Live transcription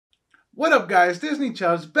What up guys, Disney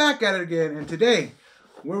Chubbs back at it again, and today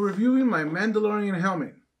we're reviewing my Mandalorian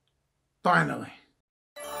helmet. Finally.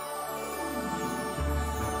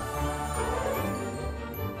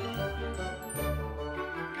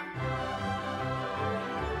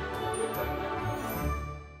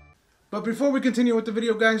 But before we continue with the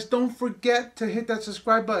video guys, don't forget to hit that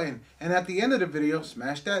subscribe button, and at the end of the video,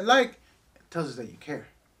 smash that like. It tells us that you care.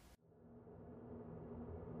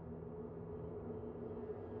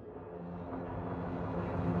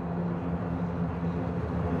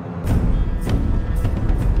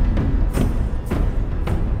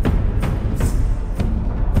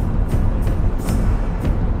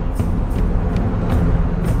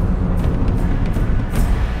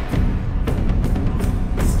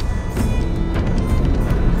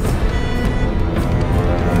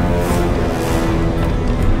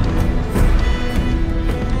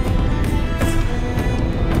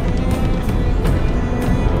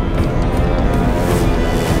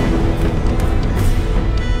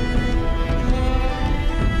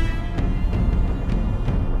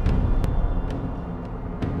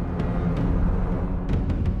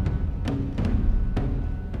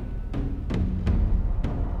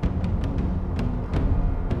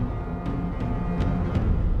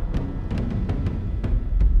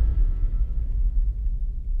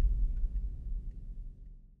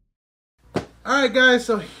 Alright guys,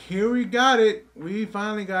 so here we got it. We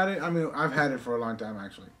finally got it. I mean, I've had it for a long time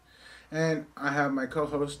actually. And I have my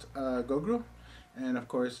co-host, Gogru. And of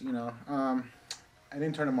course, you know, I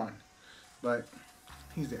didn't turn him on, but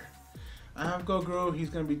he's there. I have Gogru. He's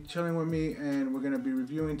going to be chilling with me, and we're going to be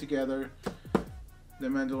reviewing together the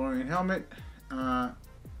Mandalorian helmet.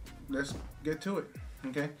 Let's get to it,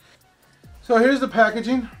 okay? So here's the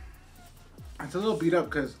packaging. It's a little beat up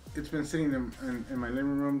because it's been sitting in my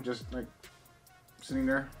living room, just like sitting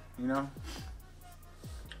there, you know.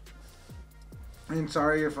 And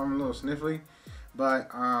sorry if I'm a little sniffly, but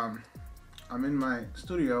I'm in my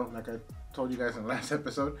studio, like I told you guys in the last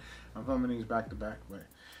episode. I'm filming these back to back, but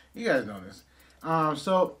you guys know this.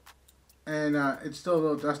 It's still a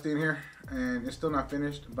little dusty in here, and it's still not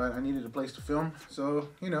finished, but I needed a place to film, so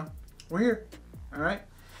you know, we're here. All right.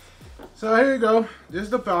 So here you go. This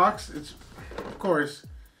is the box. It's of course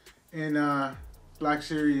in Black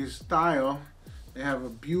Series style. They have a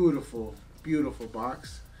beautiful, beautiful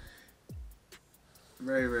box.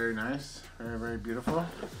 Very, very nice. Very, very beautiful.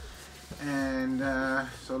 And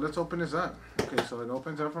so let's open this up. Okay, so it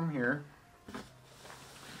opens up from here.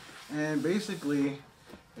 And basically,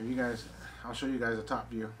 if you guys, I'll show you guys the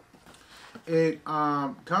top view. It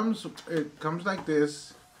comes like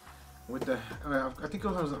this with the, I think it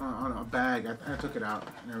was on a bag. I took it out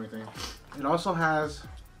and everything. It also has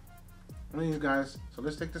one of these guys. So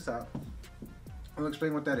let's take this out. I'll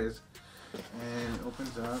explain what that is. And it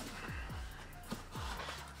opens up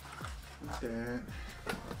like that.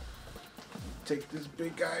 Take this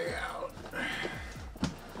big guy out.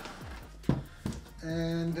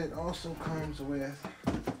 And it also comes with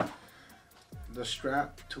the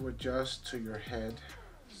strap to adjust to your head.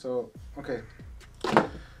 So, okay.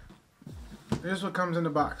 Here's what comes in the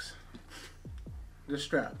box. This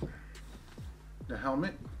strap. The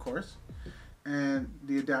helmet, of course. And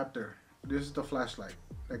the adapter. This is the flashlight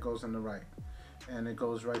that goes on the right, and it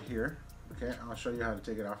goes right here. Okay, I'll show you how to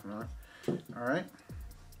take it off and on. All right.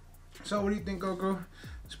 So what do you think, Goku?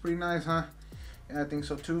 It's pretty nice, huh? Yeah, I think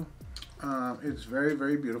so too. It's very,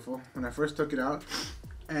 very beautiful. When I first took it out,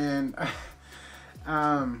 and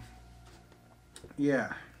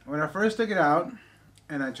yeah, when I first took it out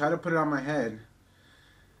and I tried to put it on my head,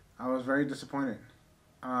 I was very disappointed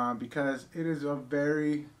because it is a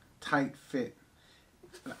very tight fit.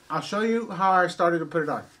 I'll show you how I started to put it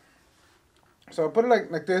on. So I put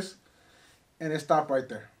it like this, and it stopped right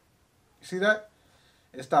there. You see that?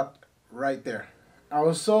 It stopped right there. I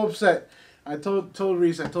was so upset. I told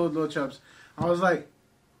Reese, I told Little Chubbs, I was like,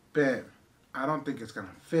 babe, I don't think it's gonna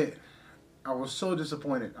fit. I was so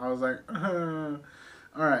disappointed. I was like, all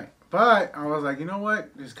right. But I was like, you know what?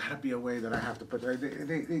 There's gotta be a way that I have to put it.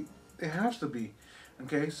 It has to be.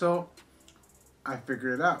 Okay, so I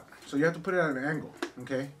figured it out. So you have to put it at an angle,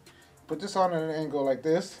 okay? Put this on at an angle like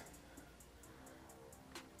this,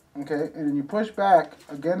 okay? And then you push back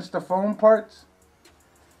against the foam parts,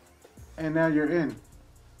 and now you're in.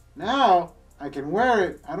 Now I can wear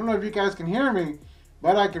it. I don't know if you guys can hear me,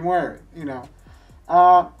 but I can wear it, you know.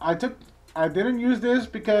 I didn't use this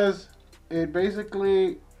because it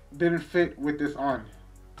basically didn't fit with this on.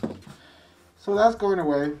 So that's going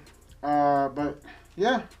away. But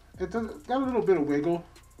yeah. It's got a little bit of wiggle.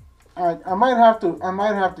 I might have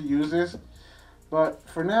to use this, but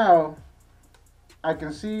for now, I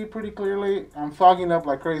can see pretty clearly. I'm fogging up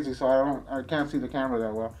like crazy, so I can't see the camera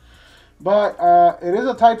that well. But it is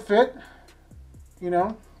a tight fit. You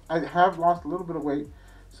know, I have lost a little bit of weight,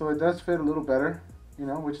 so it does fit a little better. You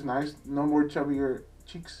know, which is nice. No more chubbier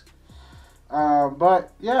cheeks.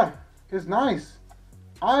 But yeah, it's nice.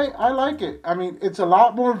 I like it. I mean, it's a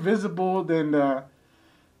lot more visible than the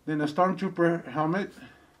Stormtrooper helmet.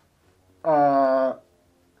 The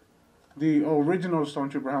original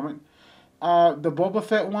Stormtrooper helmet. The Boba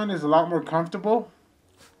Fett one is a lot more comfortable.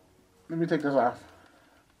 Let me take this off.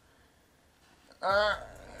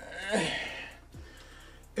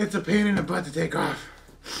 It's a pain in the butt to take off.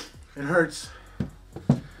 It hurts.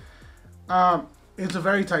 It's a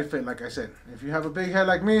very tight fit, like I said. If you have a big head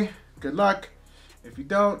like me, good luck. If you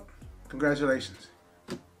don't, congratulations.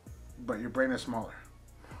 But your brain is smaller.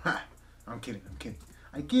 I'm kidding.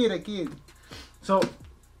 I kid. So,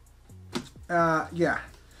 yeah.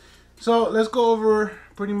 So let's go over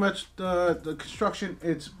pretty much the construction.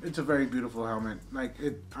 It's a very beautiful helmet. Like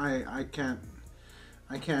I can't.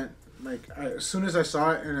 Like as soon as I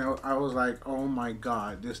saw it, and I was like, oh my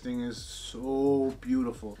god, this thing is so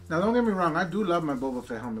beautiful. Now don't get me wrong, I do love my Boba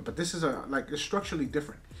Fett helmet, but this is it's structurally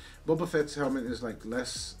different. Boba Fett's helmet is like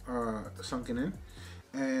less sunken in,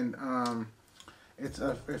 and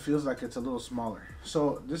it feels like it's a little smaller.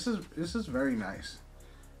 So this is very nice.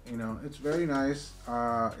 You know, it's very nice.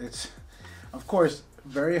 It's of course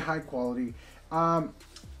very high quality. I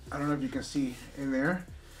don't know if you can see in there,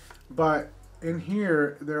 but in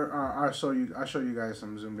here there are I'll show you guys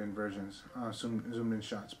some zoomed in versions, zoomed in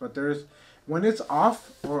shots. But there's when it's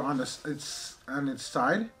off or on it's on its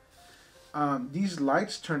side, these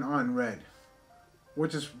lights turn on red,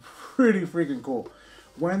 which is pretty freaking cool.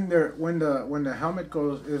 When the helmet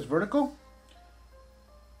is vertical,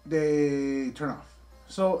 they turn off.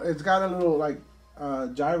 So it's got a little like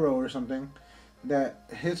gyro or something that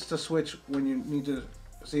hits the switch when you need to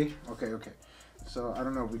see. Okay. So I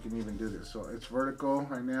don't know if we can even do this. So it's vertical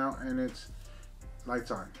right now, and it's lights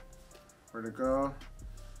on. Vertical,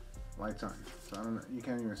 lights on. So I don't know. You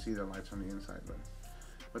can't even see the lights on the inside,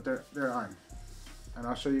 but they're on. And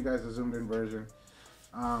I'll show you guys the zoomed in version.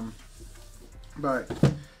 But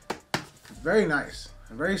very nice,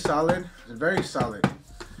 very solid. It's very solid.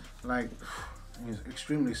 Like it's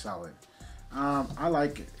extremely solid. I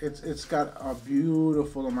like it. It's got a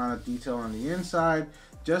beautiful amount of detail on the inside.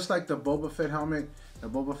 Just like the Boba Fett helmet, the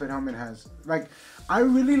Boba Fett helmet has, like, I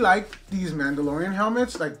really like these Mandalorian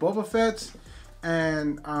helmets, like Boba Fett's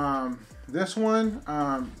and this one,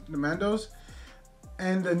 the Mandos,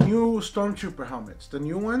 and the new Stormtrooper helmets. The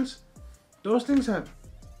new ones, those things have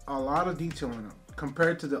a lot of detail in them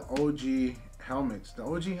compared to the OG helmets. The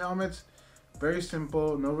OG helmets, very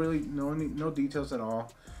simple, no details at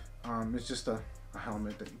all. It's just a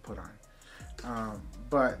helmet that you put on.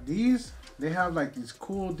 But these, they have like these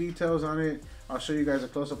cool details on it. I'll show you guys a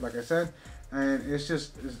close-up, like I said, and it's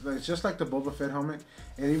just like the Boba Fett helmet.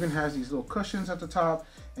 It even has these little cushions at the top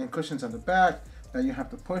and cushions on the back that you have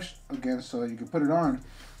to push against so that you can put it on.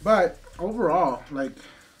 But overall, like,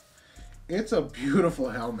 it's a beautiful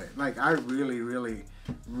helmet. Like, I really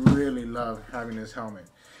love having this helmet.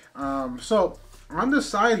 So on the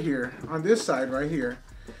side here, on this side right here,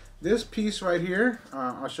 this piece right here,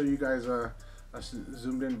 I'll show you guys a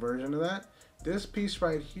zoomed in version of that. This piece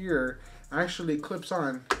right here actually clips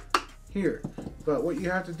on here, but what you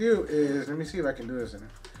have to do is, let me see if I can do this.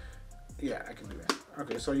 Yeah, I can do that.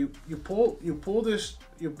 Okay, so you pull this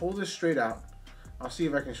straight out. I'll see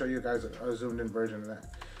if I can show you guys a zoomed in version of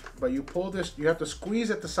that. But you pull this, you have to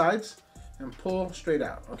squeeze at the sides and pull straight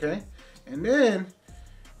out. Okay, and then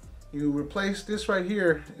you replace this right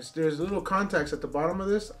here. There's little contacts at the bottom of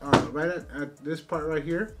this, right at this part right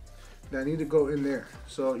here, that need to go in there.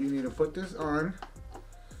 So you need to put this on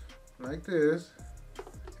like this.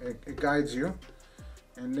 It guides you,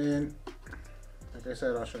 and then, like I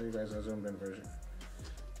said, I'll show you guys a zoomed in version.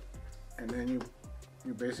 And then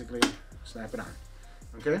you basically snap it on.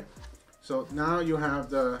 Okay, so now you have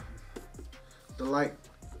the light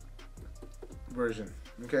version.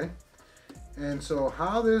 Okay, and so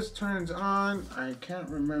how this turns on, I can't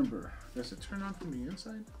remember. Does it turn on from the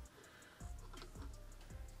inside?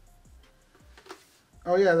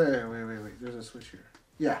 Oh yeah, there. Wait. There's a switch here.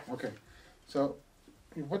 Yeah. Okay. So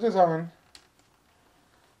you put this on.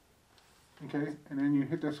 Okay, and then you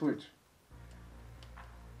hit the switch.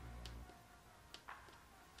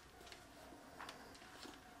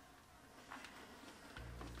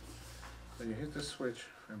 So you hit the switch,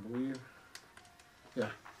 I believe. Yeah.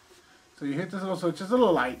 So you hit this little switch. It's a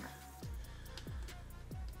little light.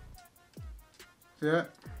 See that?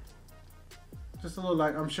 Just a little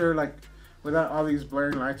light. I'm sure, like, without all these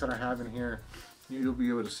blaring lights that I have in here, you'll be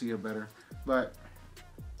able to see it better. But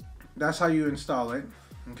that's how you install it,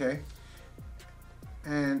 okay?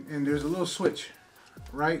 And there's a little switch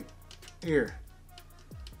right here.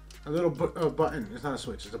 A little button. It's not a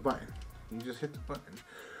switch, it's a button. You just hit the button.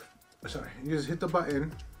 Sorry, you just hit the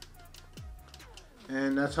button,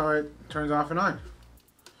 and that's how it turns off and on.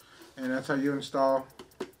 And that's how you install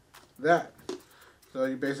that. So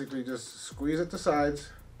you basically just squeeze at the sides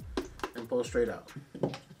and pull straight out.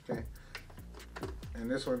 Okay. And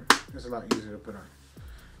this one is a lot easier to put on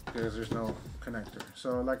because there's no connector.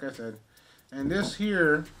 So like I said, and this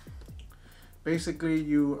here, basically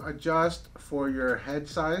you adjust for your head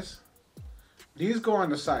size. These go on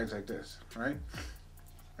the sides like this, right?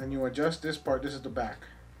 And you adjust this part. This is the back.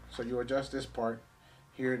 So you adjust this part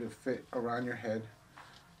here to fit around your head.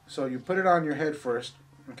 So you put it on your head first,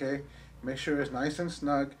 okay? Make sure it's nice and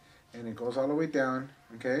snug and it goes all the way down,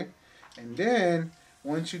 okay? And then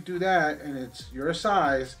once you do that and it's your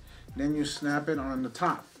size, then you snap it on the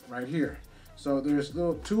top right here. So there's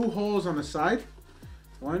little 2 holes on the side,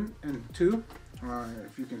 1 and 2.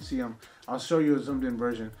 If you can see them, I'll show you a zoomed in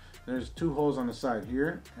version. There's 2 holes on the side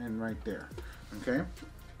here and right there, okay?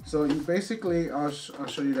 So you basically, I'll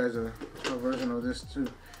show you guys a version of this too.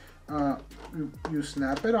 You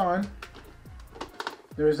snap it on.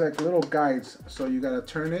 There's like little guides, so you gotta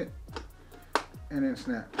turn it and then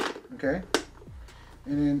snap, okay?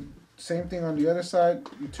 And then same thing on the other side,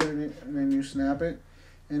 you turn it and then you snap it,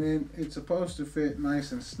 and then it's supposed to fit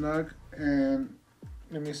nice and snug. And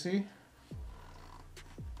let me see.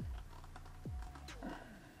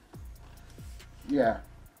 Yeah,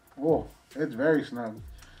 whoa, it's very snug.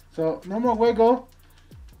 So no more wiggle.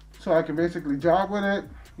 So I can basically jog with it.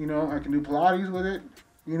 You know, I can do Pilates with it.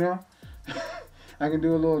 You know, I can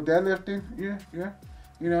do a little deadlifting. Yeah.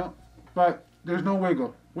 You know, but there's no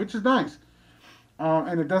wiggle, which is nice.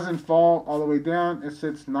 And it doesn't fall all the way down. It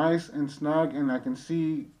sits nice and snug, and I can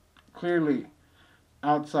see clearly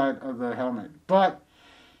outside of the helmet. But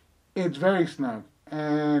it's very snug.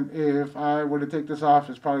 And if I were to take this off,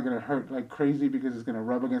 it's probably going to hurt like crazy because it's going to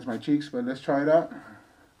rub against my cheeks. But let's try it out.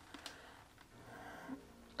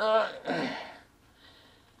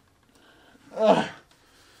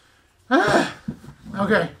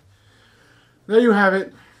 Okay. There you have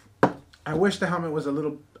it. I wish the helmet was a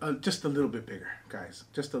little, just a little bit bigger, guys.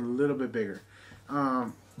 Just a little bit bigger.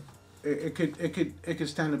 It could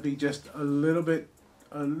stand to be just a little bit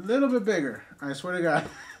bigger. I swear to God.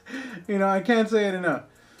 You know, I can't say it enough.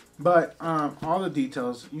 But all the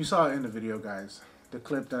details, you saw it in the video, guys. The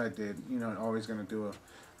clip that I did, you know, always going to do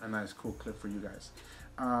a nice, cool clip for you guys.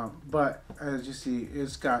 But as you see,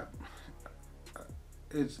 it's got,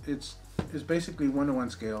 it's basically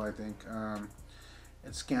 1-to-1 scale, I think.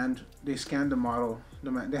 They scanned the model.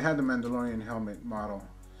 They had the Mandalorian helmet model,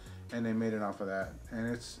 and they made it off of that. And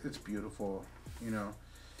it's beautiful, you know.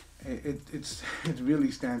 It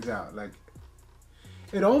really stands out. Like,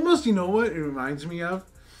 it almost, you know what it reminds me of?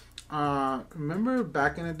 Remember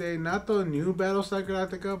back in the day, not the new Battlestar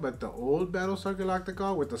Galactica, but the old Battlestar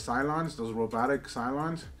Galactica with the Cylons, those robotic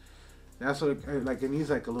Cylons? That's what, like, it needs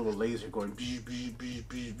like a little laser going,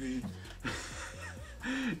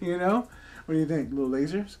 you know? What do you think, little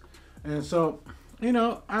lasers? And so, you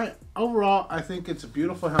know, overall, I think it's a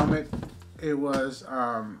beautiful helmet. It was,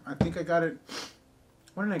 I think I got it,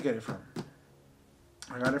 where did I get it from?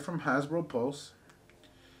 I got it from Hasbro Pulse.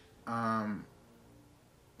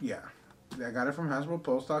 Yeah, I got it from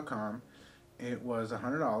HasbroPulse.com. It was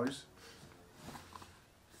 $100.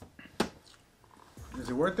 Is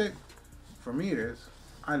it worth it? For me, it is.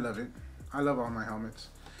 I love it. I love all my helmets,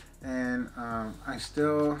 and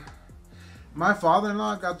my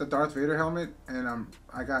father-in-law got the Darth Vader helmet, and I'm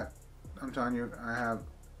telling you, I have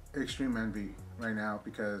extreme envy right now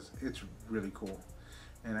because it's really cool,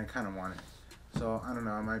 and I kind of want it. So I don't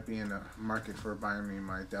know. I might be in the market for buying me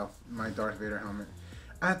my Darth Vader helmet.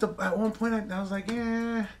 At one point, I was like,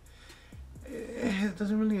 yeah, it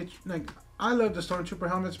doesn't really like. I love the Stormtrooper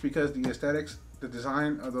helmets because the aesthetics, the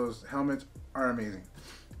design of those helmets are amazing,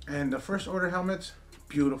 and the First Order helmets,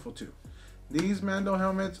 beautiful too. These Mando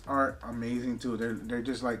helmets are amazing too. They're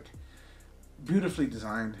just like beautifully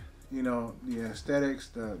designed. You know, the aesthetics,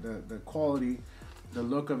 the quality, the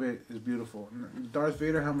look of it is beautiful. The Darth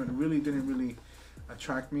Vader helmet really didn't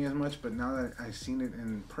attract me as much, but now that I've seen it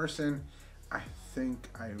in person, I think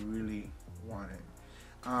I really want it.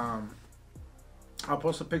 I'll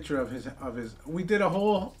post a picture of his. We did a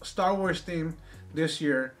whole Star Wars theme this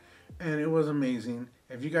year, and it was amazing.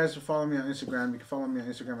 If you guys follow me on Instagram, you can follow me on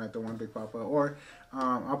Instagram at @TheOneBigPapa, or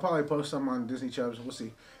I'll probably post some on Disney Chubbs. We'll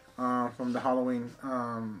see. From the Halloween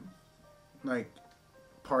like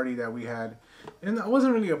party that we had, and it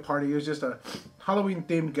wasn't really a party. It was just a Halloween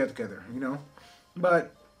themed get together, you know.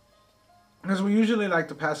 But because we usually like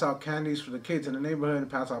to pass out candies for the kids in the neighborhood and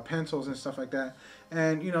pass out pencils and stuff like that.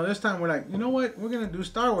 And you know, this time we're like, you know what, we're gonna do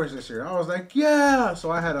Star Wars this year. I was like, yeah.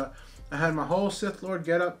 So I had my whole Sith Lord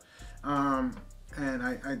getup, and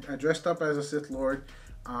I dressed up as a Sith Lord,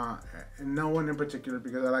 and no one in particular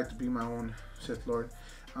because I like to be my own Sith Lord,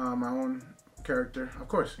 my own character. Of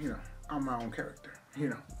course, you know, I'm my own character. You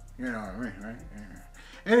know what I mean, right?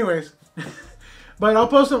 Yeah. Anyways, but I'll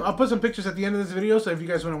put some pictures at the end of this video, so if you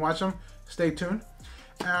guys want to watch them, stay tuned.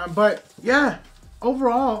 But yeah,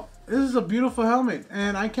 overall, this is a beautiful helmet,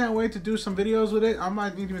 and I can't wait to do some videos with it. I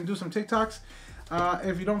might even do some TikToks.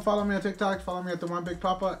 If you don't follow me on TikTok, follow me at the One Big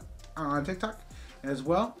Papa on TikTok as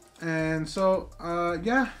well. And so,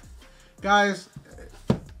 yeah, guys,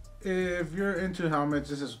 if you're into helmets,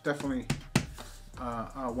 this is definitely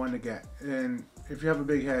one to get. And if you have a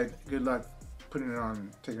big head, good luck putting it on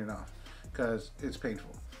and taking it off, because it's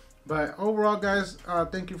painful. But overall, guys,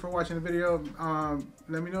 thank you for watching the video.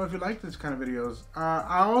 Let me know if you like this kind of videos.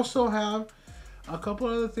 I also have a couple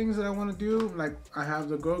other things that I want to do. Like I have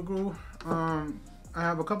the Grogu. I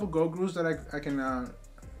have a couple Grogus that I can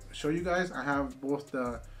show you guys. I have both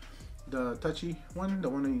the touchy one, the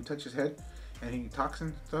one that you touch his head and he talks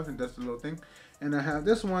and stuff and does the little thing. And I have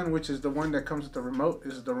this one, which is the one that comes with the remote.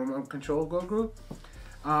 This is the remote control Grogu.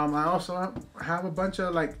 I also have a bunch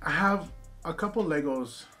of, like, I have a couple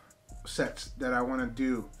Legos sets that I want to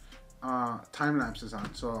do time lapses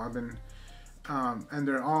on. So I've been and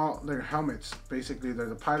they're helmets basically.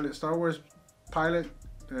 There's a pilot, Star Wars pilot,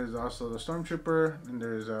 there's also the Stormtrooper, and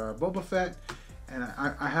there's Boba Fett, and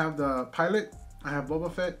I have the pilot, I have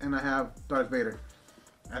Boba Fett, and I have Darth Vader,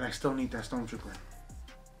 and I still need that Stormtrooper.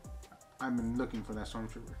 I've been looking for that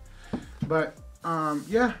Stormtrooper. But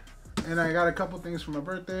yeah, and I got a couple things for my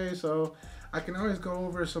birthday, so I can always go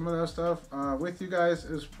over some of that stuff with you guys.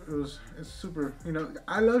 It's super, you know,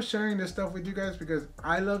 I love sharing this stuff with you guys because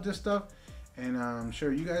I love this stuff, and I'm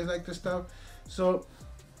sure you guys like this stuff. So,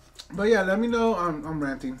 but yeah, let me know. I'm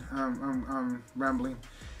ranting. I'm rambling.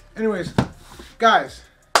 Anyways, guys,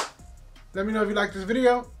 let me know if you liked this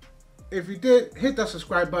video. If you did, hit that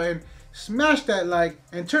subscribe button, smash that like,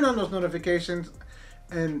 and turn on those notifications.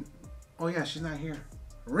 And oh yeah, she's not here.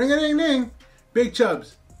 Ring a ding ding. Big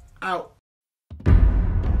Chubbs out.